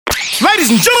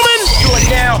Ladies and gentlemen, you are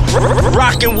now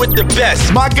rocking with the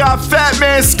best. My guy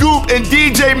Fatman Scoop and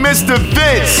DJ Mr.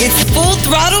 Vince. It's Full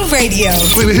Throttle Radio.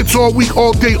 Play the hits all week,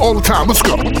 all day, all the time. Let's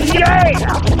go. Yeah!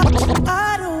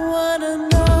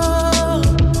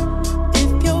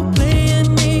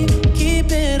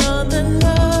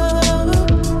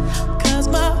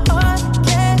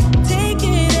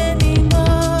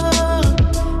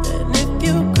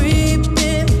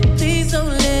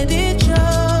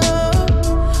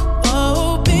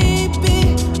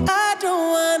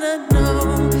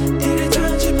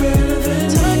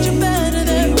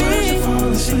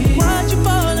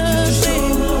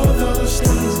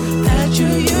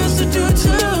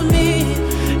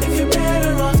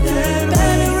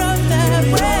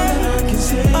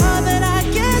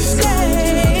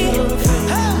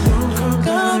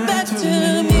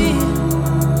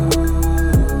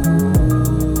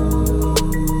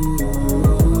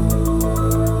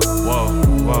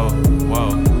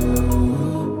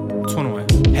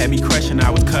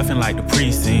 Like the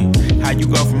precinct. How you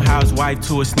go from housewife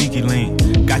to a sneaky link?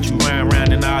 Got you running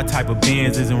around in all type of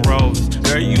Benzes and Rovers.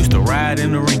 Girl, you used to ride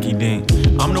in the rinky dink.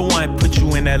 I'm the one put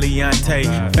you in that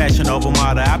Leontay. Fashion over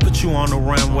model, I put you on the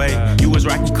runway. You was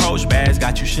rocking Coach bags,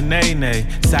 got you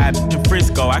Sinead. Side bitch in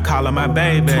Frisco, I call her my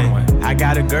baby. I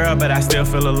got a girl, but I still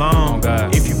feel alone.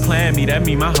 If you plan me, that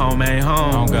mean my home ain't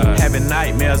home. Having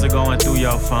nightmares are going through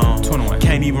your phone.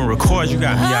 Can't even record, you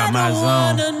got me out my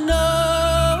zone.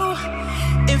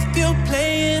 If you're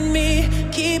playing me,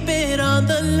 keep it on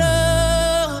the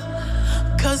low.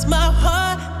 'Cause my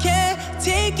heart can't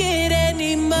take it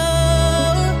anymore.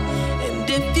 And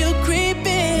if you're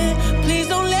creeping, please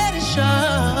don't let it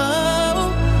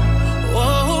show.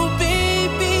 Oh,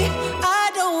 baby, I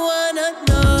don't wanna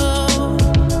know.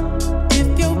 If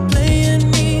you're playing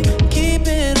me, keep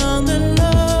it on the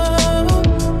low.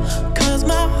 'Cause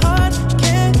my heart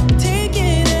can't take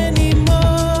it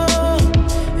anymore.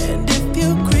 And if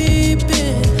you're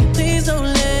creeping, please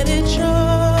don't let it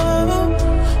show.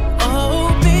 Oh,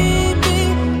 baby,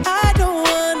 I don't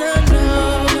wanna know.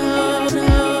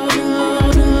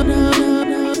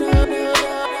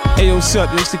 Hey, yo, what's up?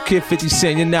 It's the Kid 50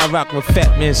 Cent. You're now rocking with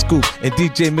Fatman Scoop and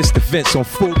DJ Mr. Vince on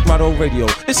Full Throttle Radio.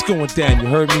 It's going down, you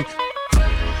heard me?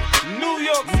 New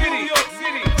York City.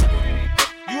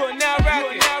 You are now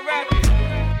rocking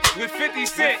with 50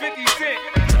 Cent.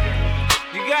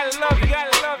 You gotta love it.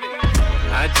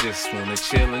 I just wanna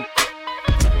chill and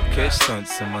catch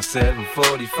stunts in my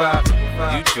 745.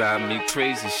 You drive me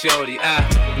crazy, shorty. I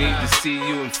need to see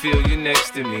you and feel you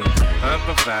next to me. I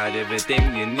provide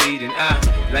everything you need, and I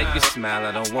like your smile.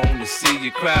 I don't want to see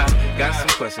you cry. Got some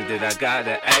questions that I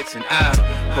gotta ask, and I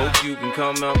hope you can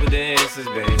come up with the answers,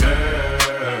 baby.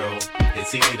 Girl,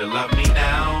 it's easy to love me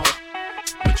now.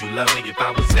 Would you love me if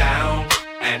I was down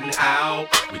and out?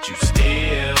 Would you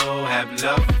still have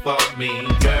love for me,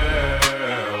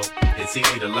 girl? It's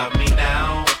easy to love me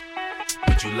now.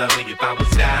 Would you love me if I was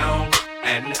down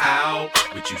and out?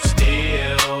 Would you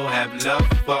still have love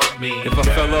for me, If I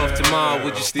fell off tomorrow,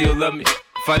 would you still love me?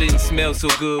 If I didn't smell so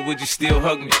good, would you still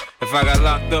hug me? If I got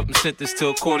locked up and sentenced to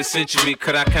a quarter century,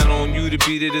 could I count on you to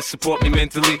be there to support me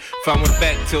mentally? If I went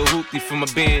back to a hoopty for my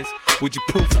bands, would you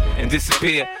poof and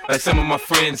disappear like some of my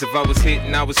friends? If I was hit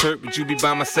and I was hurt, would you be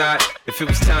by my side? If it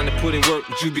was time to put in work,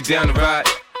 would you be down to ride?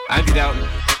 I'd get out and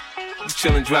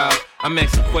chill and drive. I'm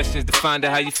asking questions to find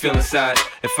out how you feel inside.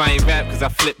 If I ain't rap cause I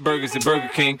flip burgers at Burger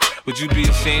King, would you be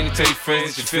ashamed to tell your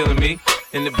friends that you're feeling me?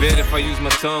 In the bed, if I use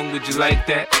my tongue, would you like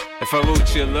that? If I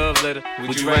wrote you a love letter,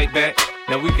 would you write back?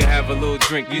 Now we can have a little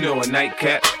drink, you know, a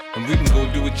nightcap, and we can go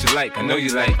do what you like. I know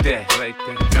you like that.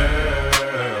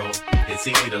 Girl, it's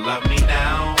easy to love me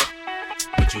now.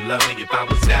 Would you love me if I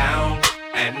was down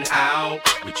and out?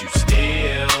 Would you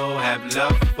still have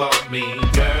love for me,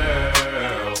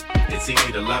 girl? It's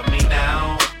easy to love me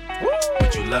now.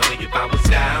 Would you love me if I was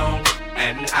down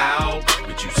and out?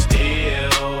 Would you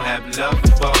still have love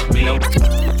for me?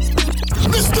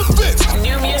 Mr. Vince,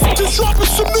 New music. just dropping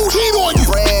some new heat on you.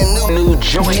 Brand new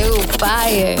joint. New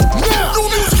fire. Now, new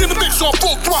music in the mix on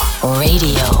Full Throttle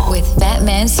Radio with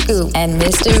Fatman Scoop and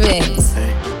Mr. Vince.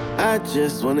 I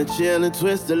just wanna chill and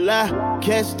twist a lie.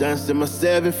 Catch dance in my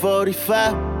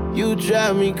 745. You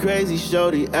drive me crazy,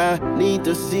 shorty. I need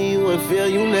to see you and feel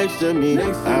you next to me.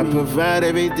 I provide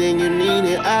everything you need,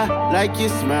 and I like your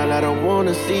smile. I don't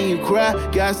wanna see you cry.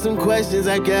 Got some questions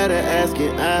I gotta ask,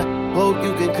 and I hope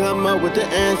you can come up with the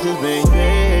answers, baby.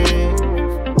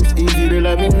 It's easy to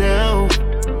love me now.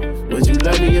 Would you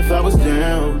love me if I was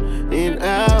down and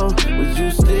out? Would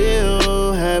you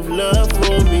still have love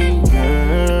for me,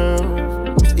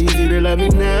 girl? It's easy to love me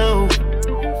now.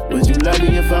 Would you love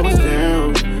me if I was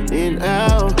down and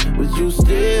out? Would would you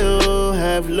still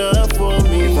have love for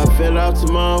me? If I fell out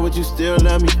tomorrow, would you still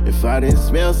love me? If I didn't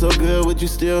smell so good, would you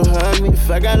still hug me? If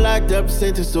I got locked up,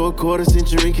 sentenced to a quarter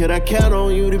century, could I count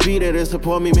on you to be there to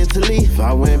support me mentally? If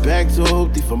I went back to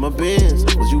Hoopty for my Benz,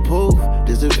 would you poof,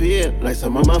 disappear like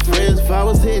some of my friends? If I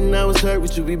was hitting, I was hurt,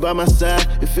 would you be by my side?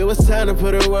 If it was time to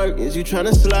put in work, is you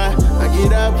tryna slide? I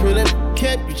get out, pulling,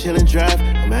 kept you chillin' drive.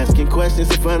 I'm asking questions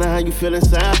to find out how you feel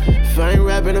inside. If I ain't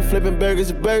rapping, I'm flipping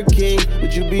burgers at Burger King.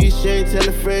 Would you be ashamed,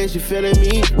 telling friends you feeling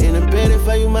me? In a bed, if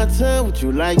I use my tongue, would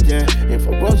you like that? If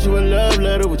I wrote you a love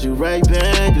letter, would you write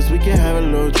back? Cause we can have a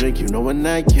little drink, you know when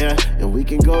I care. And we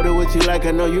can go to what you like,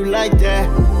 I know you like that.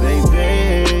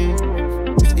 Baby,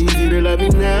 it's easy to love me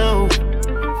now.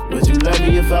 Would you love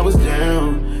me if I was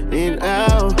down and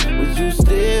out? Would you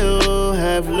still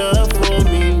have love for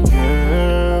me,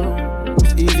 girl?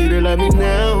 It's easy to love me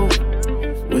now.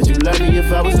 Would you love me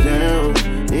if I was down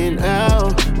and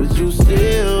out? Would you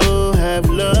still have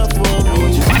love for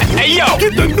me? Hey yo,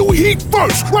 get the new heat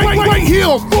first, right here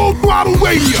on Full Throttle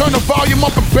Radio. Turn the volume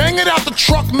up and bang it out the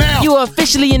truck now. You are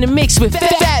officially in the mix with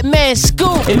Fatman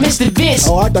Scoop and Mr. Vince.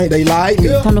 Oh, I think they like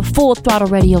me. On the Full Throttle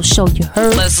Radio show, you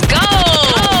heard? Let's go!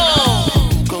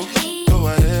 Go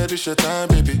ahead, it's your time,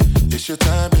 baby. It's your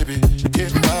time, baby.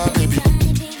 Get my baby.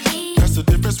 That's the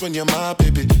difference when you're my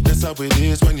baby. That's how it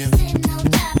is when you.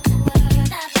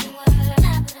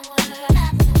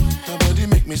 Nobody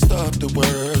make me stop the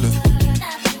world.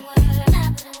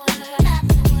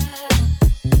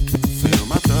 Feel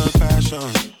my thug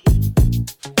passion.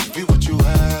 Be what you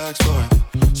asked for.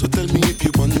 So tell me if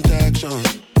you want action.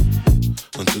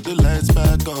 Until the lights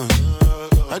back on.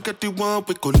 I got the one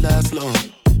we could last long.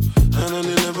 And I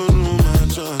never knew my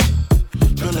job.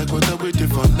 Feel like what I waited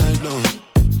for night long.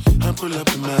 I pull up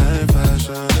in my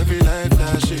fashion. Every life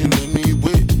flashing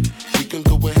anyway. We can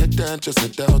go ahead and just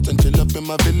head out and chill up in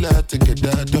my villa to get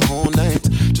out the whole night.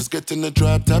 Just get in the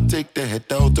drop top, take the head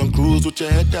out and cruise with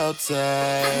your head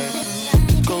outside.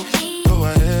 Go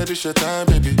ahead, it's your time,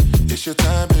 baby. It's your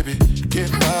time, baby.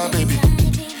 Get my baby.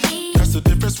 That's the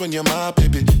difference when you're my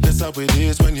baby. That's how it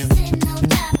is when you.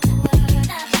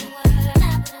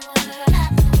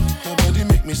 Nobody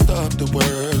make me stop the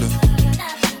world.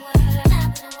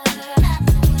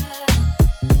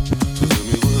 So tell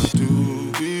me, what do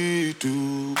we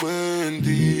do when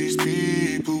these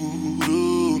people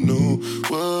don't know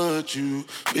what you've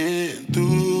been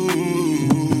through?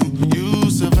 You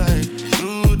survive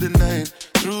through the night,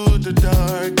 through the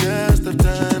darkest of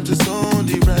times. It's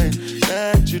only right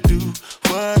that you do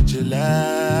what you like.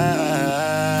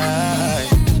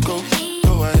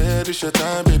 Go ahead, it's your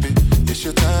time, baby. It's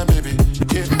your time, baby.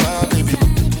 Get my baby.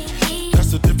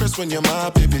 That's the difference when you're my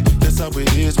baby. That's how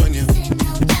it is when you.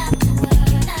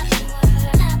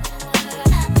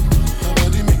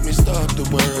 Nobody make me stop the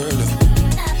world.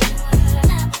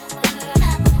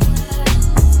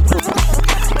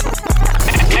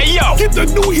 Hey yo, get the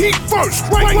new heat first,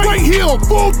 right here on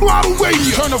Full Throttle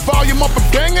Radio. Turn the volume up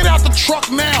and bang it out the truck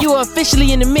now. You are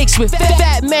officially in the mix with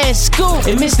Fatman Scoop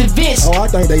and Mr. Vince. Oh, I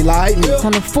think they like me.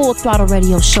 On the Full Throttle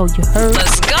Radio show, you heard?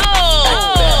 Let's go!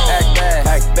 Act bad,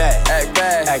 act bad, act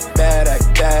bad, act bad,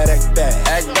 act bad, act bad,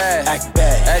 act bad, act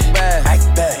bad, act bad,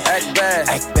 act bad, act bad,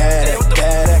 act bad, act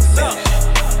bad, act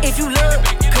bad. If you look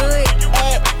good,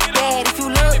 act bad. If you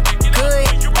look good,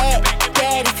 act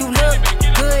bad. If you look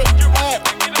good, act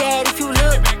bad. If you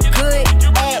look good,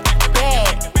 act bad.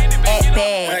 Act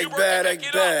bad. Act bad, act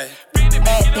bad.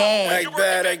 Act bad. Act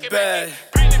bad, act bad.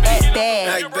 Act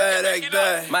bad. Act bad, act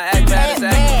bad. My act bad is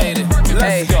activated.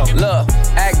 Hey, look,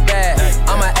 act bad.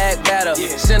 I'ma act better.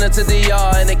 Send her to the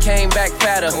yard and it came back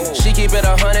fatter. She keep it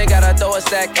 100, gotta throw a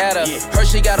stack at her. Her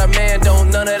she got a man,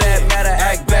 don't none of that matter.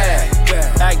 Act bad.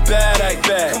 Act bad, act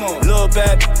bad. Little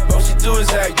bad, all she do is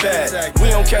act bad. We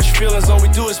don't catch feelings, all we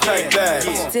do is pack bags.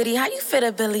 Diddy, how you fit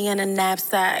a Billy in a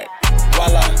knapsack?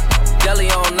 Voila.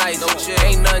 Deli on nice,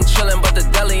 ain't nothing chillin' but the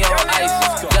deli on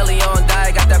ice. Deli on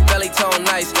die, got that belly tone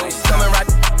nice. Coming right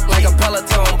like a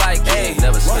Peloton bike. Hey,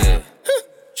 never scared.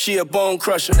 She a bone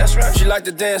crusher. That's right. She like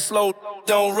to dance slow,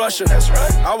 don't rush her. That's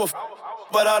right. I will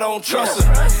but I don't trust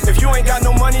her. If you ain't got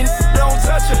no money, don't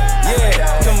touch her.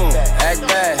 Yeah, come on. Act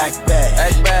bad, act bad,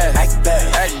 act bad, act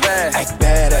bad, act bad, act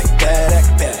bad, act bad, act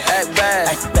bad, act bad,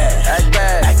 act bad, act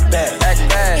bad, act bad, act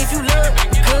bad. If you look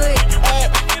good,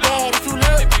 act bad. If you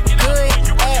look good,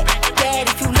 act bad.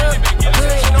 If you look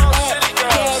good, act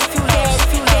bad. If you bad,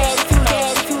 if you bad, if you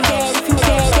bad, if you bad, if you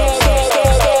bad,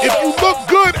 If you look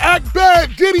good, act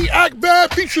bad. Diddy, act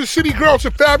bad. features City Girls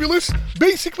are Fabulous.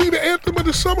 Basically the anthem of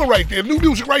the summer right there. New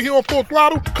music right here on Full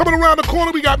Throttle. Coming around the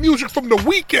corner, we got music from The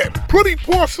Weeknd, Pretty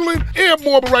Porcelain, and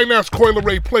more. But right now it's Coil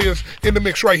Ray Players in the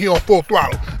mix right here on Full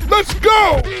Throttle. Let's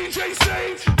go! DJ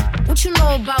Sage. What you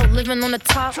know about living on the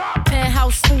top?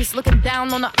 Penthouse suites, looking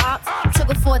down on the ops. Took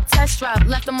her for a test drive,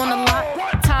 left them on the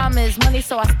lot. Time is money,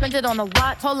 so I spend it on a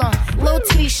watch. Hold on, little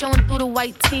T showing through the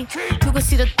white tee. You can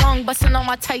see the thong busting on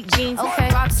my tight jeans. Okay,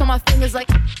 rocks on my fingers like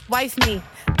wife me.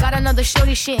 Got another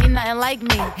shorty, she ain't nothing like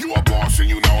me. You a boss and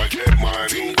you know it, get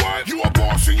money. You a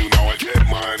boss and you know it, get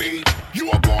money.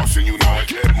 You a boss and you know it,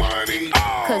 get money.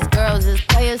 Cause girls is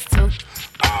players too.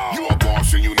 You a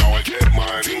boss and you know it, get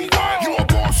money. You a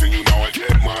boss and you know it,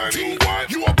 get money.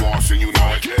 You a boss and you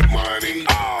know it, get money.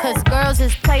 Cause girls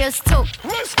is players too.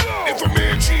 Let's go. If a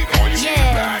man cheat on you, cheat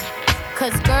back.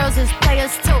 Cause girls is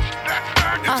players too.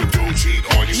 If a dude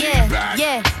cheat on you, cheat back.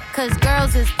 Yeah, cause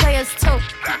girls is players too.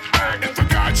 If a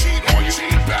guy cheat on you,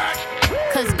 cheat back.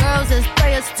 Cause girls is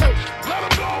players too. Let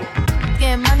 'em go.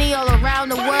 Getting money all around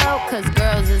the world, cause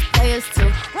girls is players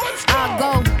too. I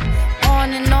go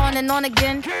on and on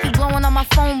again. He blowing on my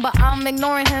phone, but I'm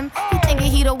ignoring him. He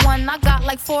thinking he the one, I got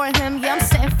like 4 of him. Yeah, I'm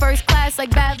sitting first class like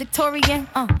bad Victorian.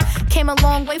 Came a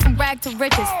long way from rag to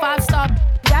riches. 5-star,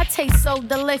 that tastes so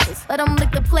delicious. Let him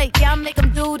lick the plate, yeah, I make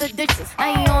him do the dishes. I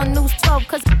ain't on News 12,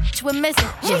 cause we're missing.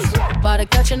 About to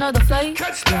catch another flight.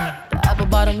 The apple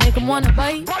bottom make him wanna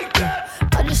bite.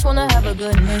 I just wanna have a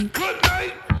good night.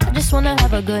 I just wanna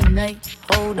have a good night.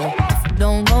 Hold up, if you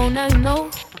don't know, now you know.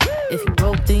 If you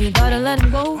broke, then you gotta let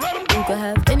him go. You could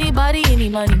have anybody, any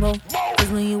money, mo. Cause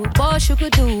when you a boss, you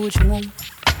could do what you want.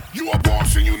 You a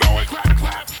boss and you know it, clap,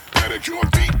 clap. Pedicure,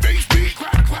 feet, bass beat,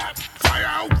 clap, clap. Fire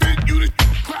outfit, you the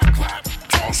clap, clap.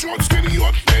 Tall, short, skinny,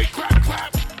 or fake, clap,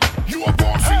 clap. You a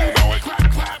boss and you know it,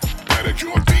 clap, clap.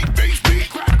 Pedicure, feet, bass beat,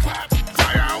 clap, clap.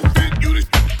 Fire outfit, you the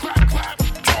clap, clap.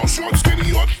 Tall, short,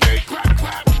 skinny, or fake, clap,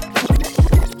 clap.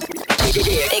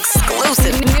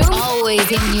 Exclusive. Always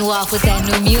hitting you off with that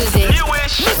new music.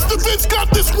 Mr. Vince got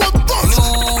this one first.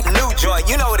 New joint,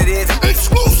 you know what it is.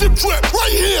 Exclusive trip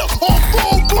right here on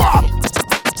Full Throttle.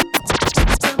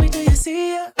 Tell me, do you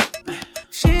see her?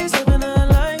 She's living her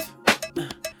life.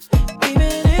 Even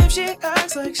if she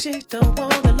acts like she don't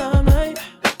want the limelight.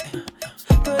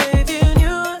 But if you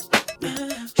knew it,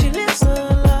 she lives her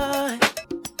life.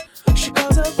 She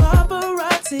calls her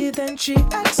paparazzi, then she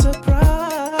acts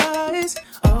surprised.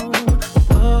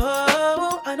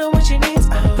 Oh, I know what she needs.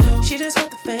 She just want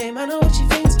the fame, I know what she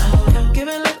thinks. Give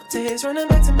it little taste, running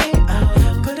back to me.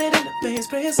 Put it in the face,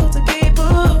 pray it's all to keep.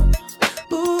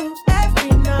 Ooh, every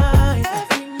night.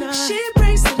 She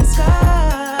prays to the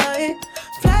sky,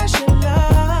 flashing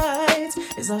lights.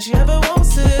 It's all she ever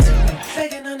wants is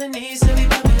begging on her knees to be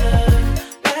popular.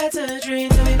 That's a dream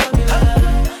to be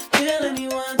popular. Kill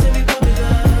anyone to be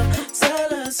popular. Sell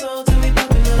her soul to be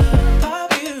popular.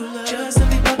 Popular, just to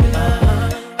be popular.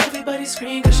 Everybody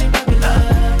scream cause she popular.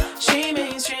 She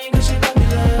mainstream cause she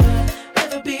popular.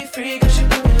 Never be free cause she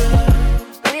popular.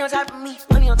 Money on top of me,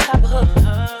 money on top of her.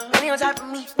 Money on top of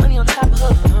me, money on top of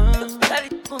her. Got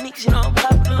it for me cause you know I'm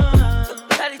popular.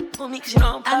 Got it for me cause you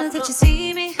know I'm popular. I know that you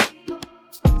see me,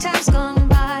 time's gone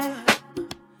by.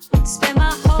 Spend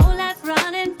my whole life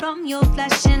running from your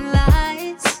flashing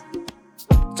lights.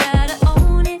 Try to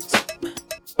own it,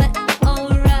 but I'm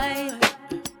alright.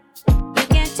 You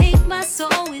can't take my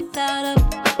soul without a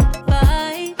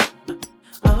fight.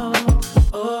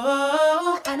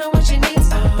 Oh, I know what she needs.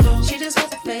 She just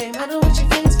wants the fame, I know what she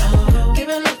thinks. Give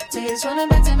her a little taste, running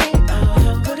back to me.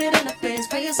 Put it in her face,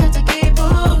 pay yourself to keep.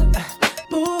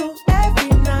 Ooh, every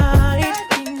night.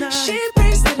 She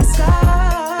prays to the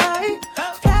sky,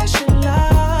 flashing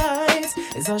lights.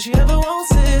 It's all she ever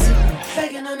wants is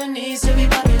begging on her knees to be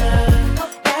popular.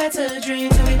 That's a dream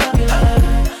to be popular.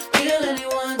 Kill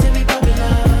anyone to be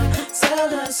popular. Sell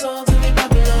her soul to be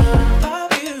popular.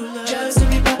 Popular, just to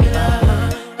be popular.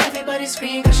 Everybody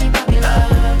scream cause she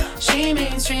popular. She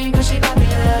mainstream cause she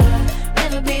popular.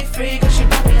 Never be free cause she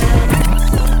popular.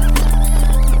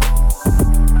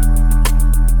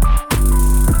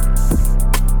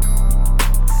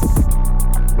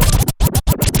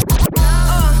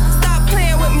 Stop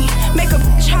playing with me. Make a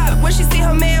bitch hot when she see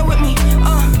her man with me.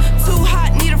 Too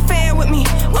hot, need a fan with me.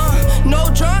 No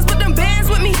drums, but them bands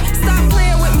with me. Stop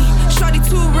playing with me. Shorty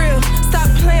too real. Stop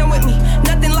playing with me.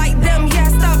 Nothing like them. Yeah,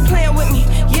 stop playing with me.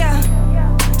 Yeah,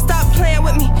 stop playing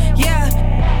with me. Yeah.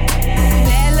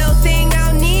 That little thing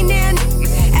I don't need now.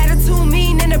 Attitude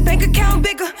mean and the bank account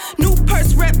bigger. New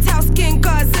purse, reptile skin,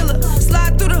 Godzilla.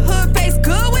 Slide through the hood, face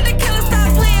good with the killer.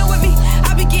 Stop playing with me.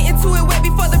 I be getting to it way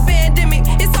before the pandemic.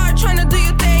 It's hard trying to do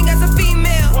your thing as a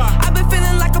female. I've been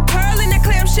feeling like a pearl in that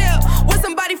clam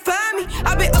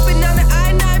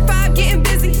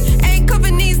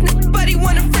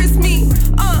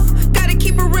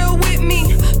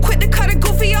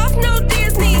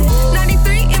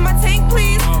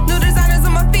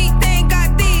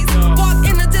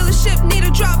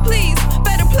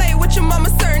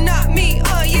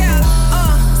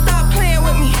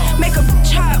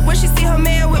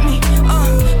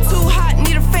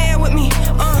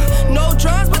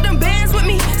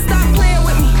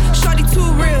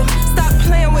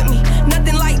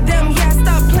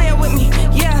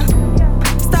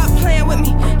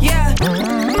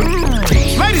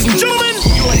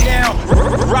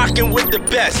with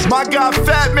the best. My guy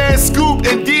Fatman Scoop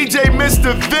and DJ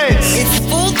Mr. Vince. It's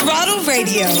Full Throttle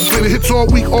Radio. Play the hits all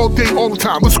week, all day, all the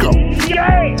time. Let's go.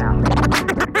 Yeah!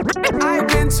 I've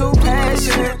been too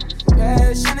passionate.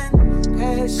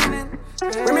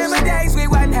 Remember days we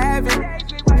wasn't having.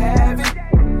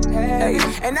 Hey,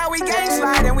 and now we gang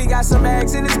slide and we got some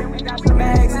mags in this.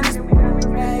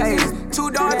 Hey,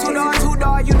 two door, you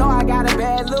know I got a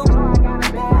bad look.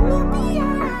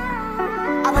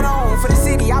 I put on for the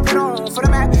city, I put on for the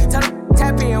map. Tell them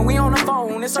tap in, we on the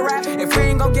phone, it's a wrap. If we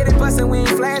ain't gon' get it bustin', we ain't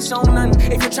flash on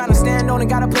nothing. If you're tryna stand on it,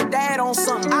 gotta put that on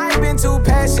something. I ain't been too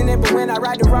passionate, but when I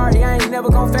ride the Rari, I ain't never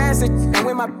gon' fast it. And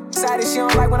when my side is, she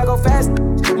don't like when I go fast.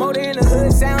 Motor in the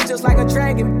hood sound just like a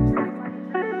dragon.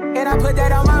 And I put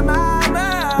that on my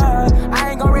mama. I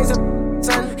ain't gon' raise a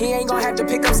son. He ain't gon' have to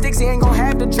pick up sticks, he ain't gon'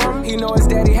 have the drum. He know his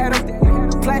daddy had a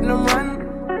platinum run.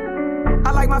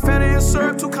 I like my family and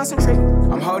syrup too concentrated.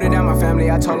 I'm holding down my family,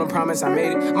 I told him promise I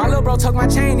made it. My little bro took my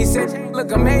chain, he said,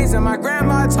 look amazing. My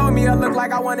grandma told me I look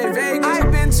like I wanted Vegas. I've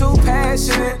been too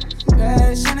passionate.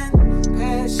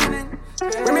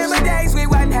 Remember days we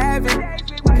wasn't having.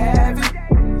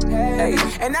 Hey,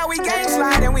 and now we gang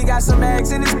slide and we got some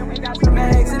mags in this.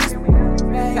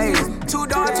 Hey, two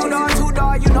door,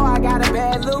 you know I got a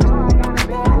bad look.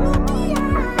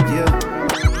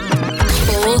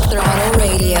 Full Throttle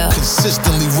Radio.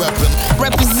 Consistently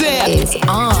Represent. Is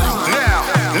on.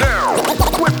 Now.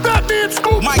 With Fatman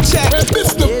Scoop, Mike Check, and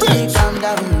Mr. Vince. Calm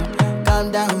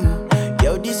down.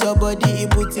 Yo, this your body, it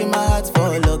puts in my heart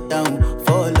for lockdown.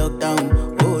 Oh lockdown.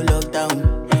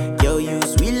 Yo, you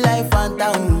sweet life,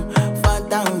 phantom.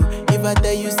 If I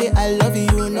tell you say I love you,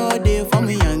 you know they for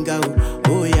me, young girl.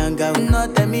 Oh, young girl. No,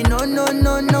 tell me no.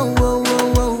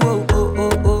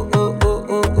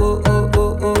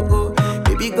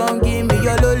 Baby, gon' give me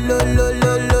your lo.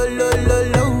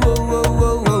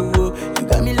 You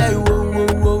got me like whoa.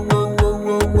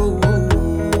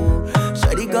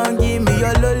 Shawty gon' give me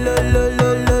your lo.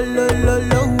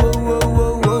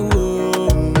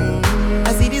 I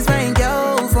see this fine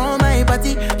girl from my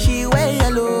party, she wear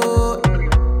yellow.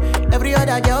 Every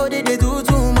other girl they do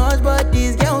too much, but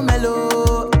this girl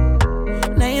mellow.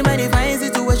 Now in my fine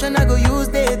situation, I go use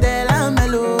they tell I'm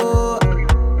mellow.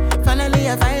 Finally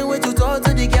I find way to talk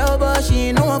to the girl, but she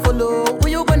ain't no one follow. Who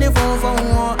you gonna phone for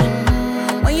one?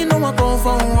 When you know I come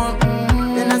for one,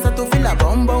 then I start to feel a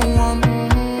bum one.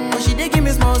 But she dey give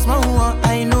me small one.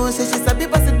 I know, say she sabi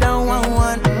pass it down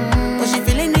one. But she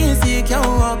feeling insecure,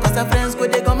 cause her friends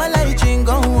could they come my light ring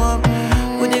go on.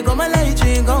 Baby,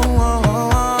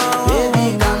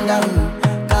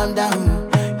 calm down.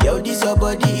 Yo, this your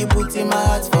body, it puts in my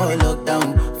heart for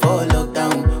lockdown. Oh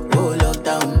lockdown.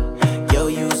 Yo,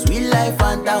 you sweet life,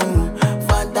 phantom.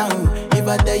 If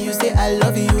I tell you say I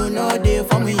love you, you know they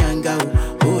for me, young girl.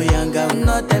 Oh, young girl.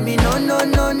 No, tell me no.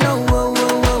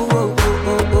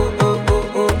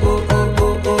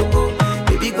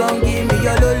 Baby, gon' give me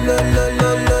your lo.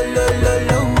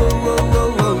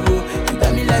 You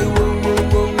got me like whoa.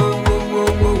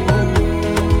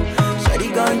 Shawty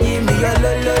gon' give me your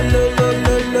lo.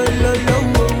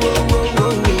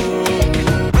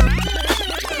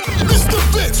 Mr.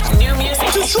 Vince, New music.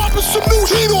 just dropping some new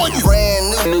heat on you.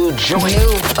 Brand new joint.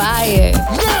 New fire.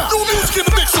 Now, new music in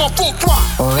the mix on Full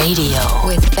Throttle Radio.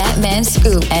 With Fatman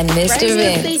Scoop and Mr.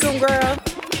 Vince. Season, girl.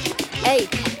 Hey,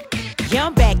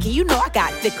 young back, and you know I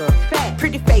got thicker. Fat,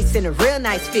 pretty face and a real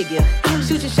nice figure.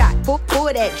 Shoot your shot, pull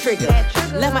that trigger.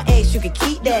 Let my ex, you can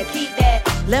keep that.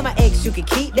 Let my ex, you can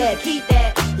keep that.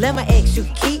 Let my ex, you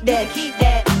can keep that.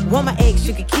 Want my ex,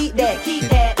 you can keep that.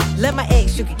 Let my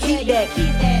ex, you can keep that.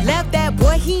 Left that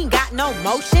boy, he ain't got no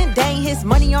motion. Dang his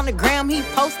money on the gram, he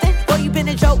posting. Boy, you been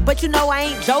a joke, but you know I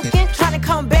ain't joking. Tryna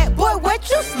come back, boy, what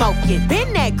you smoking?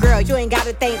 Been that girl, you ain't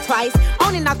gotta think twice.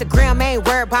 On and off the gram, ain't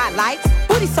worried about likes.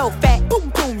 Booty so fat,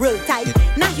 boom, real tight.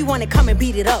 Now you wanna come and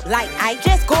beat it up like I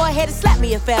just go ahead and slap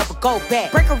me if I ever go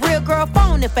back. Break a real girl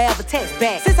phone if I ever text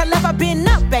back. Since I left, I been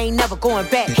up, ain't never going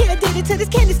back. Here, did it to this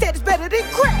candy status better than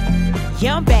crack.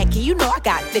 Yeah, I'm back, and you know I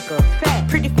got thicker. Fat,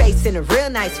 pretty face and a real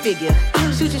nice figure.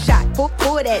 Shoot your shot, pull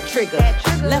that trigger.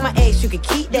 Let my ex, you can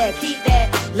keep that.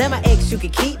 Let my ex, you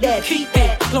can keep that.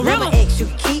 Let my ex, you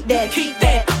can keep that.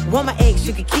 Want my ex,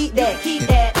 you can keep that.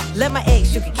 Let my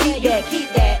ex, you can keep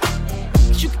that.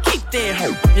 You can keep that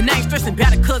hoe. And I ain't stressing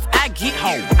about it cause I get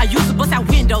home. I used to bust out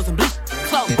windows and bleach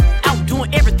clothes. Out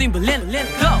doing everything but let it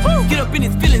go. Get up in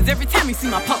his feelings every time he see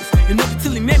my post. And up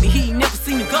until he met me, he ain't never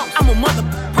seen a ghost. I'm a mother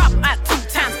problem out 2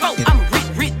 times 4. I'm a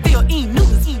rich deal, ain't news.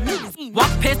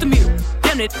 Walk past the mirror,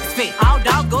 damn that fat. All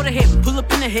dog go to heaven, pull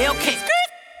up in the Hellcat.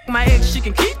 My ex, she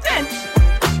can keep that.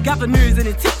 Got veneers and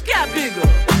the teeth got bigger.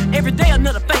 Every day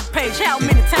another fake page. How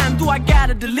many times do I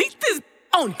gotta delete this?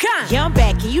 On kind. Yeah, I'm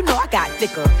back, and you know I got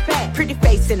thicker. Fat, pretty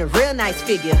face and a real nice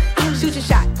figure. Shoot your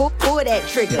shot, pull that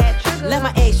trigger. Let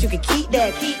my ex, you can keep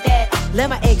that. Let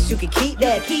my ex, you can keep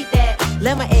that.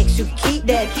 Let my ex, you can keep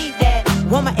that.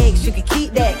 Want my ex, you can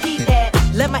keep that.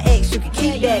 Let my ex, you can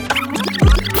keep that.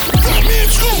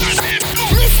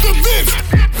 Mr. Vince.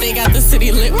 They got the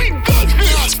city lit. We got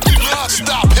this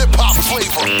non-stop hip-hop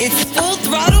flavor. It's Full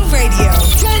Throttle Radio.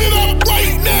 Turn it up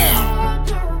right now.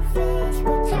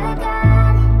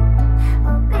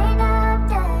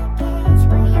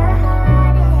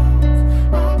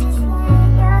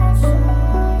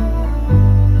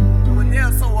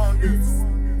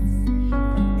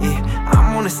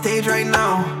 On the stage right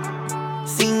now,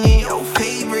 singing your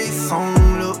favorite song.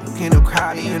 Look in the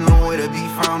crowd, you know where to be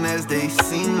found as they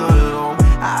sing along.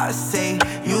 I say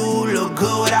you look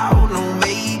good without no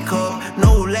makeup,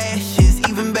 no lashes,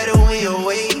 even better when you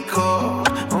wake up.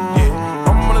 Yeah,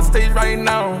 I'm on the stage right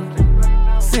now,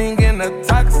 singing a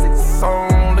toxic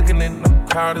song. Looking in the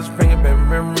crowd, is bringing back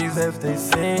memories as they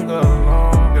sing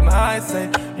along. And I say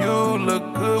you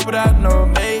look good without no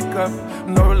makeup,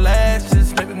 no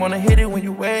lashes. Make me wanna hit it when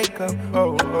you wake up.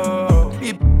 Oh, oh.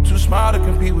 He too smart to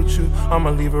compete with you.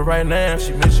 I'ma leave her right now.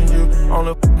 She missing you.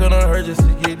 Only on her just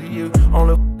to get to you.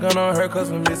 Only on her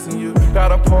cause I'm missing you.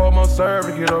 Gotta pour more serve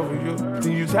to get over you.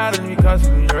 Then you tired of me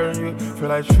constantly hurting you. Feel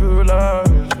like true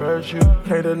love is virtue.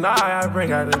 Can't deny I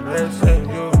bring out the best in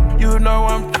you. You know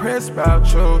I'm pressed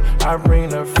about you. I bring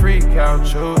the freak out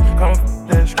you. Come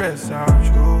that stress out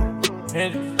you.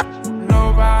 And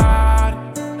nobody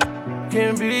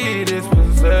can be this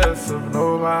possessive.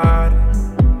 Nobody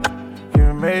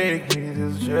can make me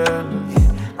this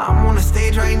jealous. I'm on the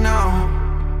stage right now,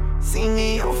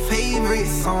 singing your favorite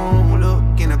song.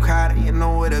 Look in the crowd, you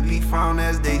know where to be found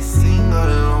as they sing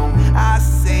along. I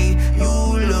say you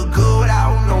look good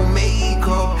without no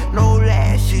makeup, no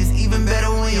lashes, even better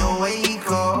when you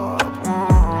wake up.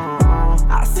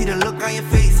 I see the look on your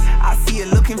face, I see you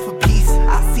looking for peace.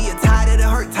 I see you tired of the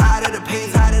hurt, tired of the pain,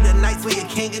 tired of the nights where you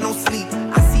can't get no sleep.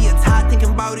 I see you tired thinking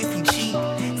about if you cheat.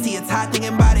 See you tired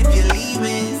thinking about if you're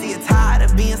leaving. See you tired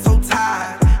of being so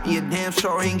tired. You damn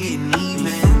sure ain't getting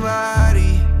even.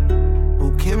 Somebody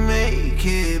who can make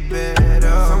it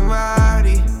better.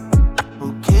 Somebody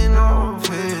who can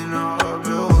open up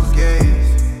those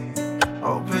gates.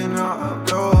 Open up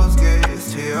those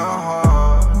gates to your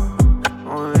heart.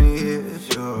 Only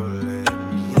if you'll let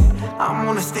me. I'm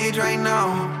on the stage right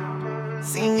now,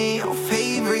 singing your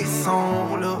favorite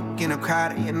song. Look in the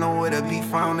crowd, you know where to be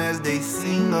found as they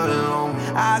sing along.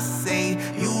 I say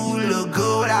you look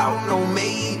good without no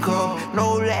makeup,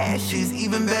 no lashes,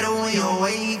 even better when you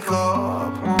wake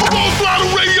up. Full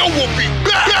Throttle Radio will be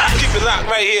back. Keep it locked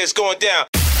right here. It's going down.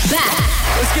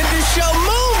 Let's get this show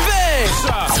moving.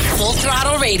 Full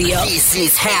Throttle Radio. This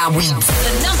is how we do. The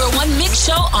 #1 mix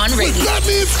show on radio. That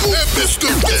means Scoop and Mr.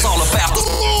 Vince. It's all about the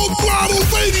Full Throttle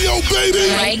Radio, baby.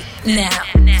 Right now.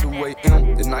 2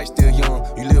 a.m., the night still young.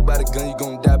 You live by the gun, you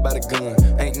gon' die by the gun.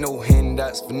 Ain't no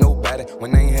handouts for nobody.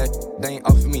 When they ain't had, they ain't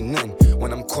offer me nothing.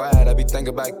 When I'm quiet, I be thinking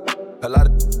about a lot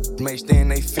of may stay in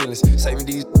they feelings. Saving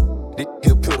these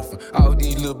here beautiful. All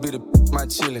these little bit of my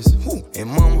chillings. And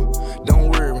mama, don't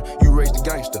worry, you raised a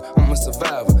gangster. I'm a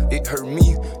survivor. It hurt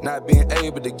me not being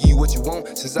able to give you what you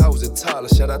want since I was a toddler.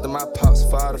 Shout out to my pops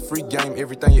for all the free game.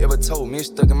 Everything you ever told me is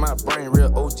stuck in my brain.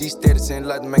 Real OG status ain't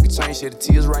like to make a change. Shed the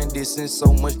tears right in this and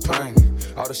so much pain.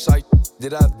 All the shit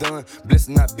that I've done, blessed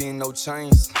not being no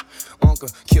chains. Uncle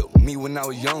killed me when I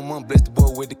was young. Mom blessed the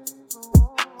boy with the.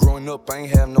 Growing up, I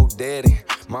ain't have no daddy.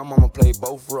 My mama played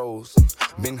both roles.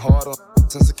 Been hard on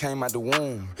since I came out the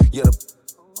womb. Yeah,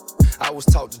 I was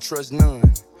taught to trust none.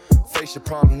 Face your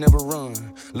problem, never run.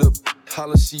 Little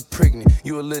holler, she pregnant.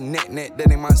 You a little net,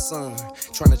 that ain't my son.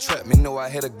 Tryna trap me, know I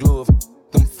had a glove.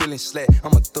 Them feelings slack,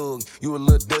 I'm a thug. You a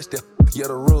little dusty, yeah,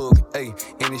 the rug. Ayy,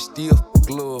 and it's still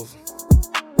glove.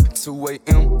 2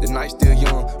 a.m., the night still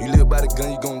young. You live by the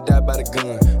gun, you gon' die by the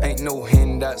gun. Ain't no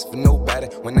handouts for nobody.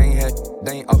 When they ain't had,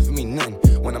 they ain't offer me nothing.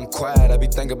 When I'm quiet, I be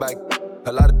thinking about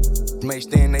a lot of may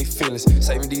stay in they feelings.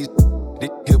 Saving these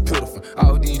here beautiful.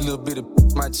 All these little bit of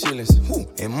my chillings.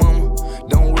 And mama,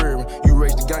 don't worry, you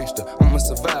raised a gangster. I'm a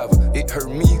survivor. It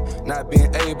hurt me not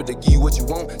being able to give you what you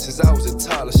want since I was a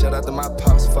toddler. Shout out to my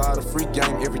pops for all the free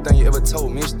game. Everything you ever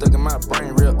told me is stuck in my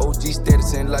brain. Real OG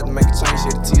status ain't like to make a change.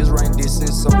 Shed the tears right in this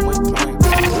and so much pain.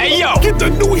 Hey yo, get the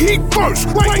new heat first.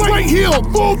 Right here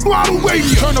on Full Throttle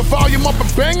Radio. Turn the volume up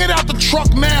and bang it out the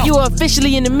truck now. You are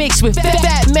officially in the mix with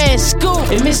Fatman, Scoop,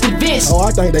 and Mr. Vince. Oh,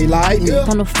 I think they like me.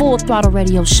 On the Full Throttle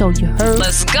Radio show, you heard?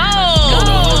 Let's go. Hold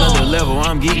on. level,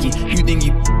 I'm geeking. You think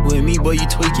you with me, boy, you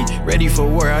tweaking. Ready for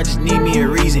war, I just need me a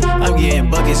reason. I'm getting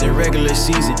buckets in regular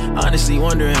season. Honestly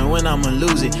wondering when I'ma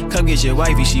lose it. Come get your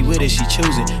wifey, she with it, she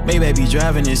choosing. Maybe I be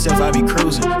driving itself, I be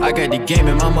cruising. I got the game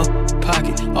in my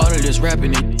pocket. All of this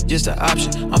rapping is just an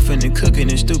option. I'm finna cooking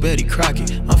and stew Betty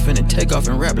Crockett. I'm finna take off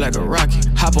and rap like a rocket.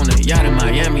 Hop on the yacht in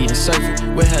Miami and surf it.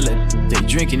 With hella they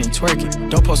drinking and twerking.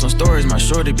 Don't post on stories, my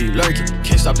shorty be lurking.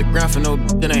 Can't stop the grind for no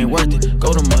that ain't worth it.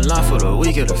 Go to Milan for the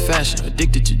week of the fashion.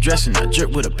 Addicted to dressing, I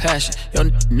drip with a passion. Y'all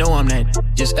know I'm that,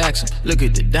 just ask them. Look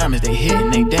at the diamonds, they hitting,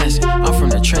 they dancing. I'm from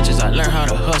the trenches, I learned how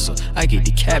to hustle. I get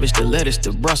the cabbage, the lettuce,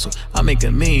 the Brussels. I make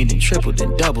 $1 million, then triple,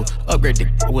 then double. Upgrade the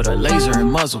with a laser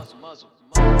and muzzle.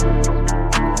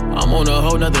 I'm on a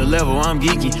whole nother level, I'm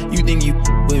geeking. You think you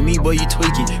with me, boy, you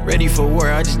tweaking. Ready for war,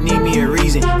 I just need me a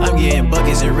reason. I'm getting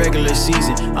buckets in regular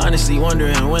season. Honestly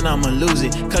wondering when I'ma lose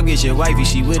it. Come get your wifey,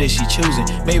 she with it, she choosing.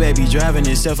 Maybe I be driving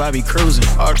itself, I be cruising.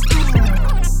 Why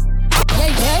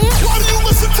do you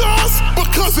listen to us?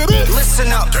 Because it is.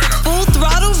 Listen up. Full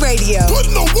Throttle Radio. Put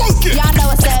no work in. Y'all know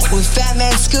what's up. With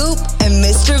Fatman Scoop and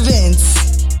Mr. Vince.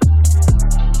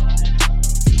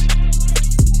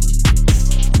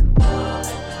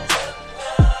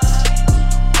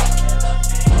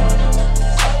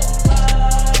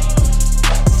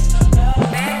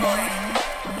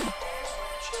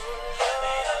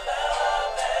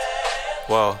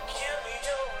 Whoa,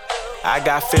 I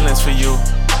got feelings for you.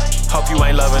 Hope you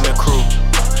ain't loving the crew.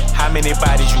 How many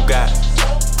bodies you got?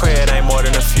 Pray it ain't more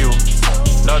than a few.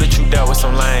 Know that you dealt with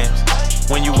some lames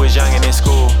when you was young and in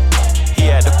school. He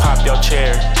had to pop your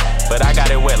cherry, but I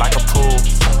got it wet like a pool.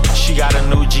 She got a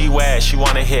new G-Wag, she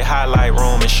wanna hit highlight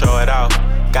room and show it off.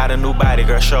 Got a new body,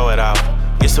 girl, show it off.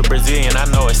 It's a Brazilian, I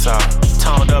know it's all.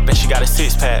 Toned up and she got a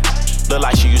six-pack. Look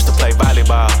like she used to play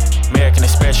volleyball. American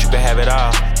Express, you can have it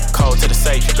all. Code to the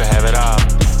safe, you can have it all.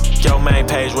 Your main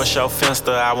page, what's your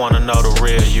Finsta? I wanna know the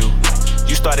real you.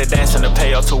 You started dancing to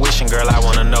pay your tuition, girl, I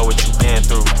wanna know what you been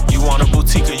through. You want a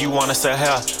boutique or you wanna sell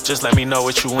hair? Just let me know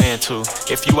what you into.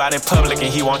 If you out in public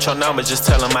and he want your number, just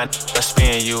tell him I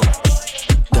spin you.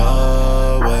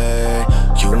 The way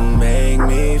you make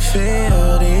me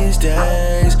feel these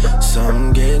days.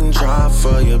 Some getting dry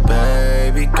for your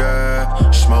baby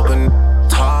girl. Smoking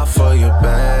top for your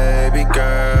baby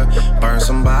girl. Burn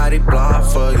somebody block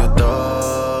for your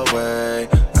doorway.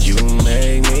 You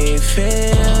make me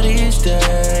feel these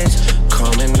days.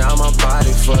 Coming out my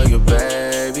body for your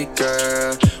baby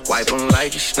girl. Wipe them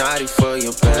like you snotty for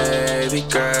your baby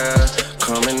girl.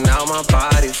 Coming out my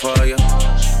body for you.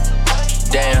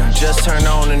 Damn, just turned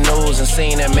on the news and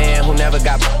seen that man who never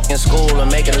got in school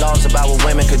and making laws about what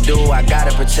women could do. I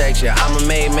gotta protect you. I'm a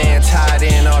made man, tied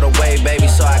in all the way, baby,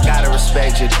 so I gotta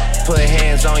respect you. Put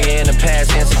hands on you in the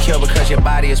past, insecure because your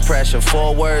body is pressure.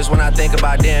 4 words when I think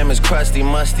about them is crusty,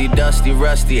 musty, dusty,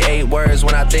 rusty. 8 words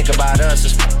when I think about us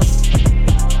is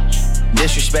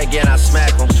disrespect, yeah, and I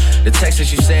smack them. The texts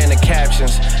that you say in the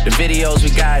captions, the videos we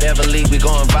got ever leaked, we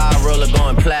going viral or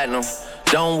going platinum.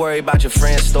 Don't worry about your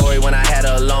friend's story when I had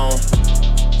her alone.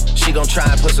 She gon' try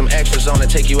and put some extras on and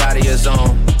take you out of your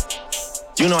zone.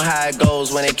 You know how it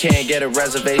goes when they can't get a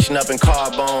reservation up in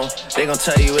Carbone. They gon'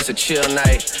 tell you it's a chill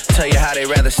night, tell you how they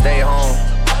rather stay home.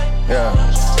 Yeah,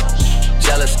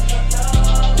 jealous,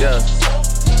 yeah.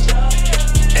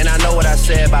 And I know what I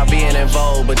said about being in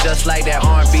vogue, but just like that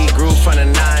R&B group from the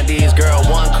 90s, girl,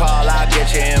 one call, I'll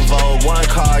get you in vogue. One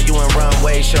call, you in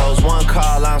runway shows. One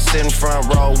call, I'm sitting front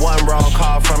row. One wrong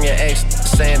call from your ex,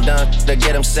 saying done to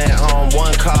get him sent home.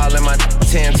 One call and my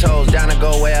 10 toes, down to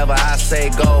go wherever I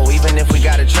say go. Even if we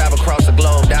gotta travel across the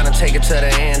globe, down to take it to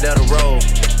the end of the road.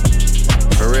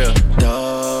 For real.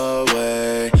 The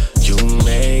way you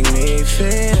make me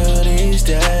feel these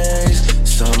days.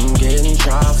 Some getting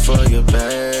dry for your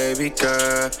baby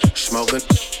girl. Smoking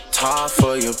top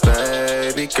for your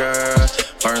baby girl.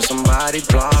 Burn somebody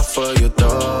block for your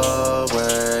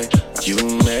doorway. You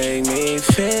make me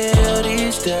feel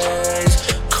these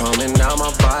days. Coming out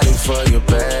my body for your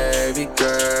baby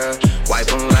girl. Wipe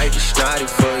them like you snotty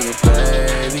for your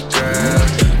baby girl.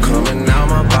 Coming out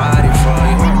my body for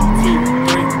you. 1, 2,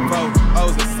 3, 4.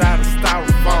 O's inside of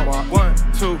styrofoam. 1,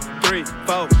 2, 3,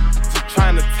 4.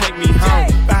 Trying to take me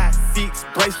home. 5, 6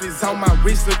 bracelets on my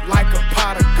wrist look like a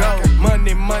pot of gold.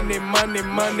 Money, money, money,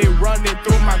 money running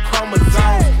through my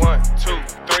chromosomes. 1, 2,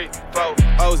 3, 4.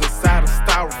 O's inside of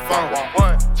styrofoam.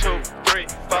 1, 2, 3,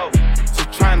 4. So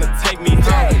trying to take me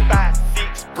home. 5,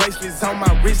 6 bracelets on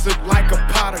my wrist look like a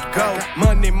pot of gold.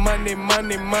 Money, money,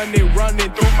 money, money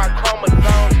running through my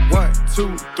chromosomes. 1,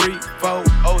 2, 3, 4.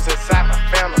 O's inside my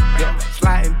family. Yeah.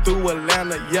 Sliding through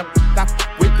Atlanta. Yep. Stop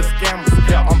with the scammers.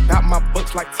 Yeah. I'm about my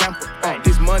books like Tampa.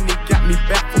 This money got me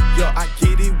baffled. Yeah.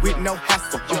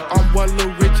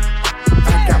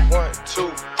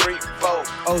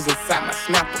 O's inside my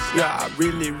snapper. Yeah, I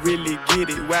really, really get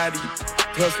it. Why do you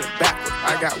hustling backwards?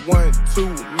 I got 1, 2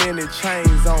 many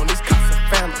chains on. This cost a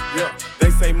family. Yeah, they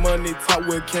say money talk.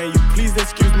 Well, can you please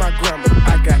excuse my grammar?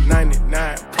 I got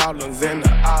 99 problems and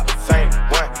the odds ain't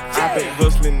one. I've been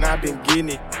hustling, I've been getting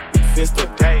it since the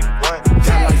day one.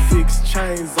 Got like 6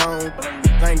 chains on.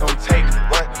 Ain't gon' take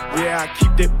one. Yeah, I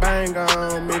keep that bang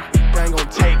on me. Ain't gon'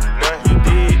 take none. You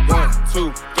did 1,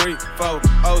 2, 3, 4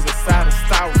 O's inside a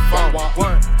styrofoam.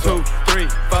 1, 2, 3,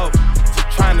 4. Just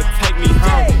tryna take me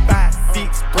home. 5,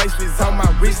 6 bracelets on my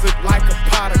wrist look like a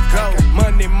pot of gold.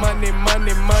 Money, money,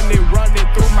 money, money running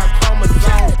through my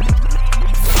chromosome.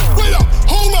 Wait up,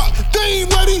 hold up, they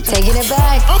ain't ready. Taking it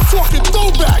back. I'm talking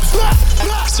throwbacks.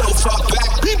 So far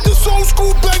back. Beat this old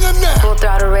school banger now. Full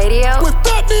Throttle Radio. With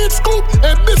Fatman Scoop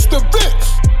and Mr. Vince.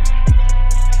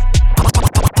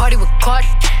 Party with Cardi.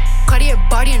 Cardi a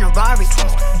body in a Rari.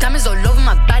 Diamonds all over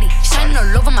my body. Shining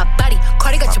all over my body.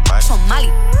 Cardi got your bitch on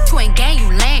Molly. You ain't gang, you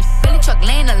lame. Billy truck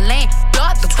laying the lane. Blow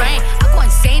up the brain. I go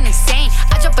insane, insane.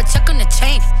 I drop a check on the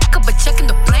chain. Pick up a check in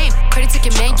the flame. Cardi took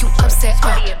your man, you upset.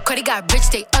 Cardi got rich,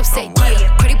 they upset.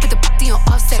 Yeah. Cardi put the on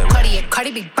offset.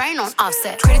 Cardi be brain on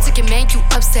offset. Cardi took your man, you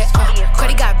upset.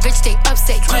 Cardi got rich, they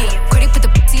upset. Yeah. Cardi put the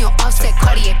on offset.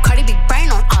 Cardi be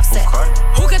brain on offset.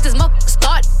 Who got this motherfucker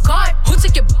started? God. Who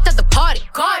took your at the party?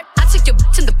 God. I took your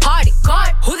in the party.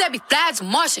 God. Who that be flags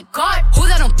Martian? God. Who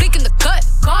that don't flick in the cut?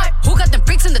 God. Who got them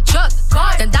freaks in the truck?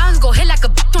 God. Then diamonds go hit like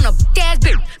a on a ass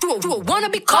bitch. You a wanna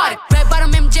be caught. Red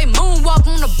bottom MJ moonwalk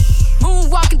on the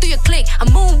moonwalking through your clique. I'm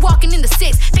moonwalking in the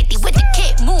 6 50 with the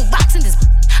kid. Moonbox in this.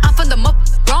 I'm from the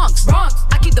Bronx.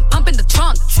 I keep the pump in the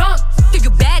trunk. If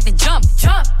you bad, then jump.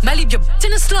 Might leave your bitch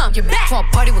in the slum. You're back. For a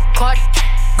party with Cardi.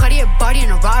 Cardi a body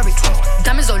in a Rari.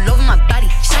 Diamonds all over my body.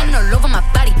 Shining all over my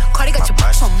body. Cardi got your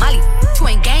bitch on Molly. You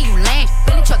ain't gang, you lame.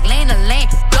 Billy truck laying the lane.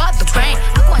 Blow up the brain.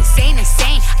 I go insane,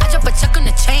 insane. I drop a check on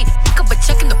the chain. Pick up a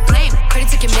check in the flame. Cardi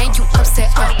took your man, you upset.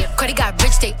 Cardi got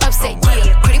rich, they upset.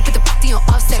 Yeah. Cardi put the on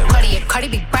offset. Cardi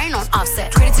be brain on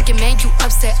offset. Cardi took your man, you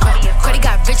upset. Cardi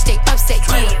got rich, they upset.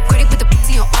 Yeah. Cardi put the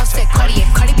on offset. Cardi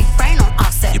be brain on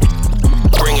offset.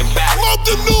 Bring it back. Love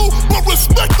the new, but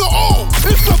respect the old.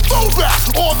 It's a throwback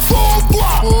on Full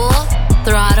Block. Full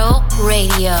Throttle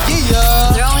Radio.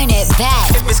 Yeah. Throwing it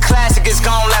back. If it's classic, it's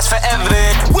gon' last forever.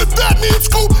 With Fatman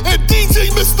Scoop and DJ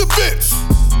Mr. Vince.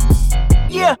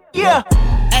 Yeah.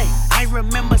 Hey, I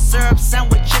remember syrup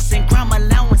sandwiches and crime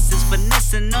allowances.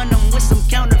 Finessing on them with some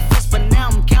counterfeits, but now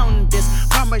I'm counting this.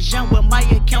 Parmesan with my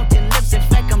accountant lips. In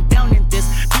fact, I'm down in this.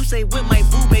 You say with my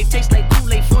boo babe tastes like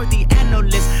Kool-Aid for the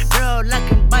analyst. Girl, I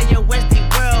can buy your Westie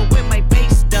world with my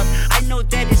base stuff. I know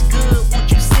that it's good.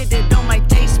 Won't you sit it on my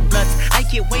taste buds? I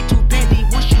get way too petty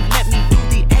once you let me do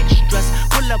the extras.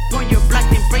 Pull up on your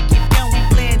block and break it down. We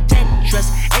playing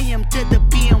Tetris. AM to the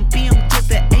PM, PM to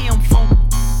the AM phone.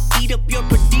 Eat up your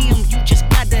per diem. You just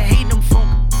gotta hate them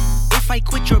phone. If I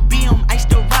quit your BM, I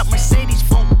still rock Mercedes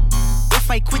phone. If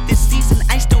I quit this season,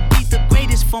 I still be the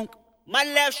greatest funk. My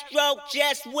left stroke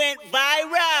just went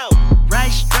viral.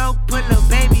 Right stroke put a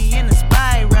baby in a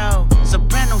spiral.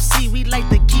 Soprano C, we like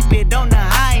to keep it on the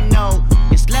high note.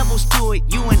 It's levels to it,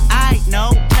 you and I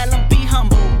know. Tell them be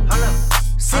humble.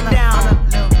 Sit down.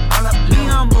 Be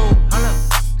humble.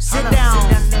 Sit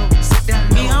down.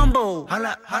 Be humble.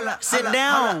 Sit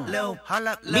down.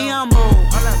 Be humble.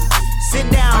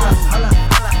 Sit down.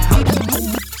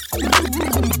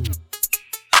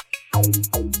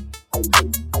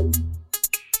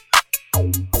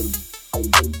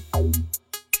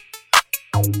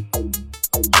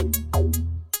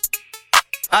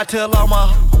 I tell all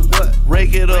my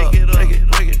rake it up,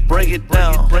 break it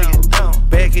down,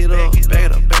 back it up,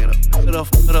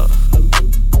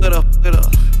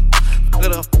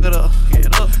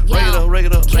 rake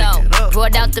it up.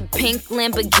 Brought out the pink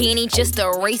Lamborghini, just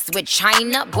a race with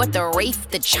China. Brought the race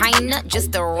to China,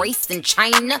 just a race in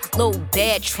China. Little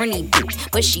bad Trini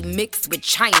bitch, but she mixed with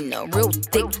China. Real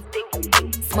thick,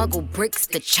 smuggle bricks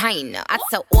to China. I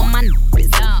tell all my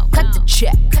niggas, cut the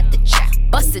check,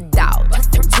 bust it down,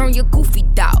 turn your goofy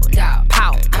down,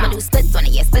 pow. I'ma do splits on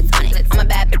it, yeah, splits on it. I'm a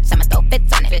bad bitch, I'ma throw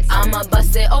fits on it. I'ma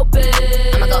bust it open,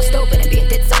 I'ma go stupid and be a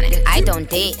tits on it. I don't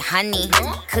date honey,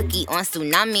 cookie on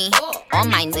tsunami. All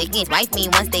my niggas wife me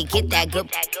once they get that good.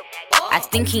 I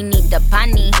think he need the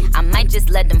bunny. I might just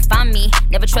let him find me.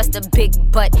 Never trust a big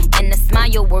butt and a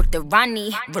smile worth the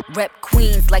Ronnie. Rep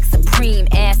queens like Supreme,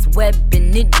 ass Web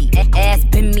and Nitty. Ass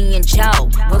been me and Joe,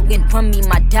 working from me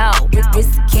my dough.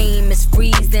 This game is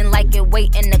freezing like it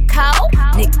waiting the cow.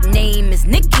 Nickname is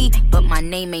Nikki, but my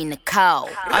name ain't a cow.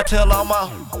 I tell all my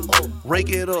rake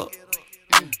it up,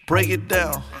 break it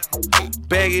down,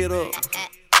 bag it up,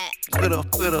 Bag it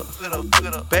up, bag it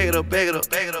up, bag it up, bag it up,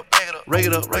 rake it up, rake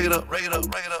it up, rake it up, bag it up,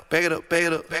 bag it up, bag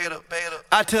it up, bag it up.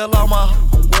 I tell all my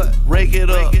what? Rake it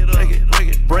up,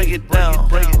 break it down,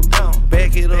 back it up,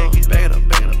 bag it up, bag it up,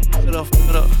 get up,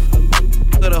 get up,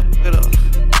 get up, get up,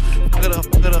 get up,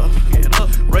 get up, get up,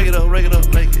 rake it up, rake it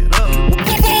up, rake it up.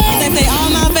 They play all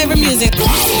my favorite music.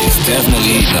 It's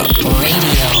definitely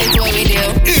radio. It's what we do.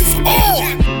 It's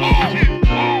on.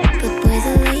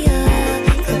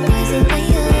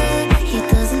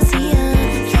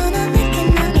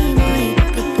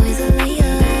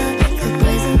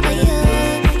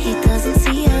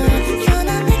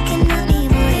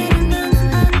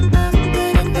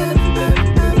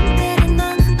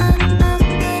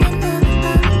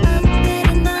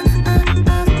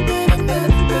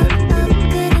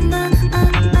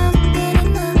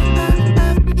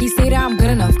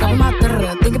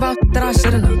 That I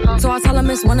shouldn't have. So I tell him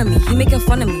it's one of me. He making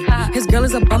fun of me. His girl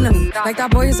is a bum to me. Like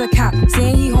that boy is a cap.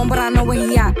 Saying he home, but I know where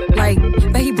he at. Like,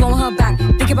 bet he blowing her back.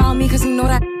 Think about me, cause he know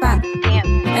that back.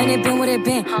 And it been what it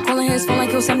been. Calling his phone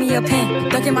like he'll send me a pin.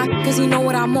 Ducking my cause he know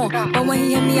what I'm on. But when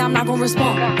he hit me, I'm not gonna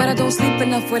respond. But I don't sleep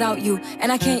enough without you.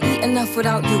 And I can't eat enough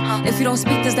without you. If you don't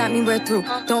speak, does that mean we're through?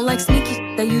 Don't like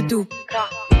sneaky that you do.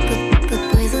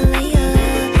 Good boys a liar.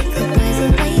 Good boys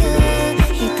a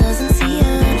liar. He doesn't see us.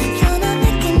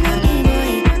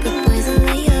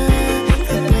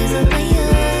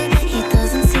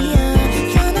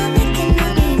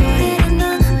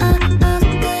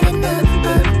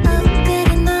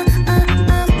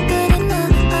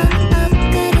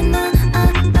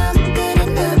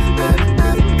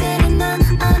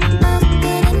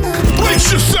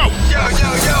 Yourself. Yo,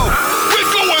 we're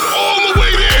going all the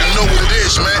way there. You know what it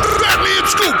is, man. Fatman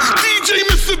Scoop, DJ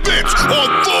Mr. Vince on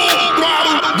Full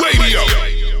Throttle Radio.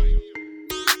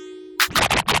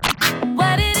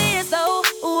 What it is, though,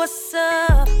 what's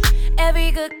up?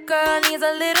 Every good girl needs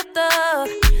a little thug.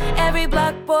 Every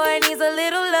block boy needs a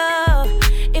little love.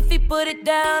 If he put it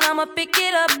down, I'ma pick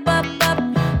it up.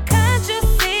 Can't you